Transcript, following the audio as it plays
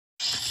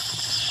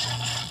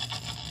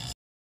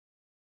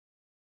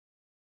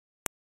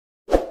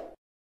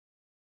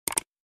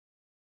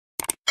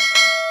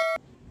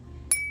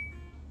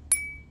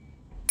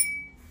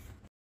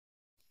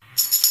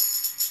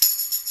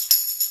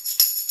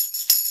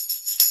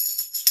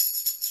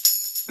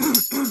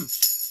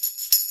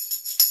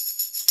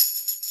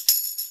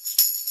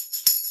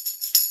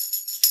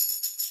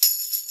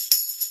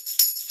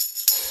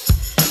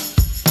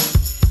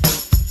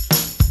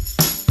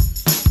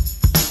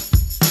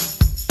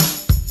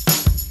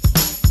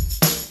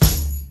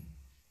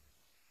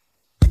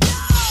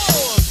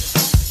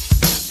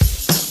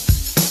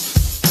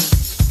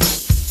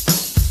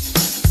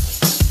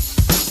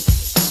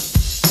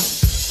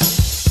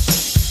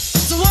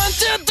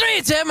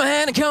Take my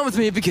hand and come with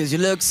me because you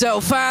look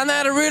so fine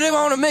that I really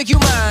want to make you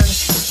mine. I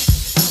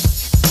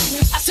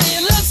say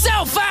you look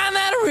so fine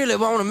that I really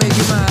want to make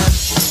you mine.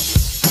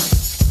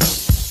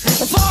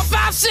 4,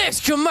 5,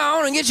 6, come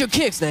on and get your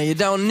kicks. Now you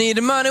don't need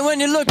the money when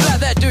you look like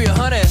that, do you,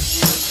 honey?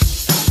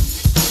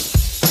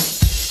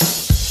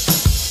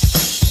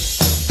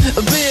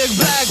 Big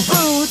black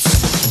boots,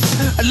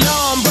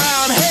 long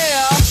brown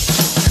hair.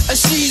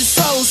 She's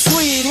so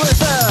sweet with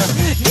her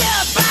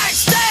get back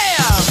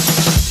stare.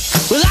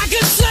 Well, I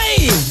could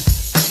see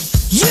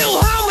you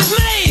home with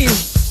me,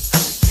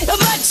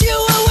 but you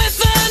were with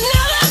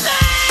another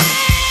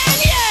man,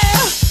 yeah.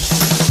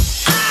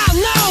 I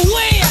know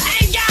we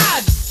ain't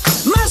got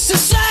much to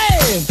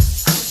say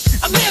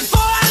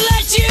before I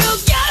let you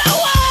get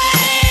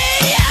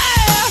away,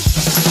 yeah.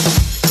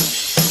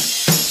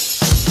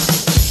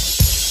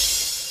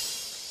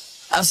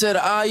 I said,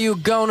 are you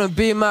gonna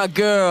be my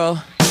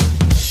girl?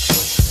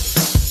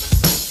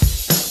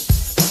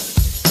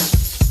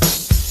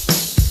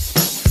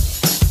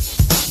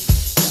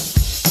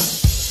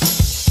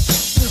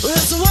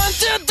 So 1,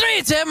 2,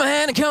 3, take my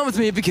hand and come with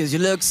me because you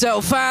look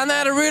so fine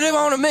that I really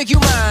want to make you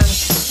mine.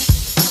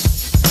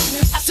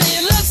 I say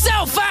you look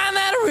so fine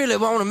that I really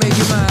want to make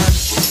you mine.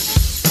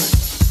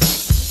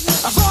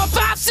 4,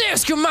 5,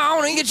 6, come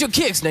on and get your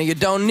kicks. Now you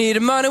don't need the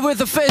money with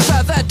a face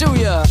like that, do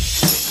ya?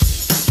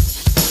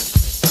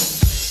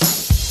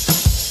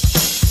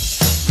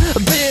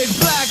 Big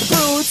black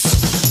boots,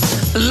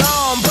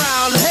 long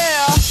brown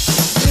hair.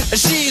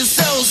 She's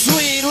so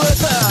sweet with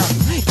her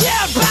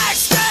yeah, back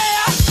stare.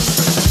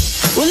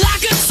 Well, I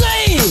could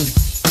see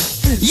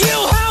you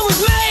home with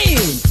me,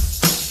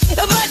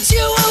 but you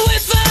were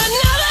with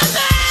another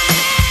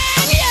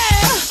man,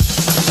 yeah.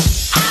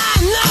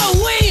 I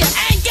know we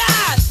ain't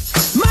got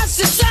much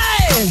to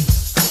say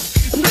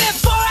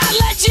before I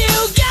let you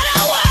get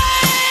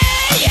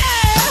away,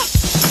 yeah.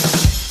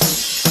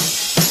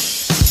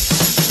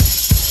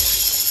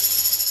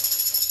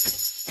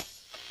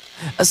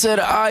 I said,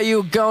 are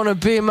you gonna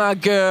be my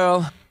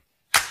girl?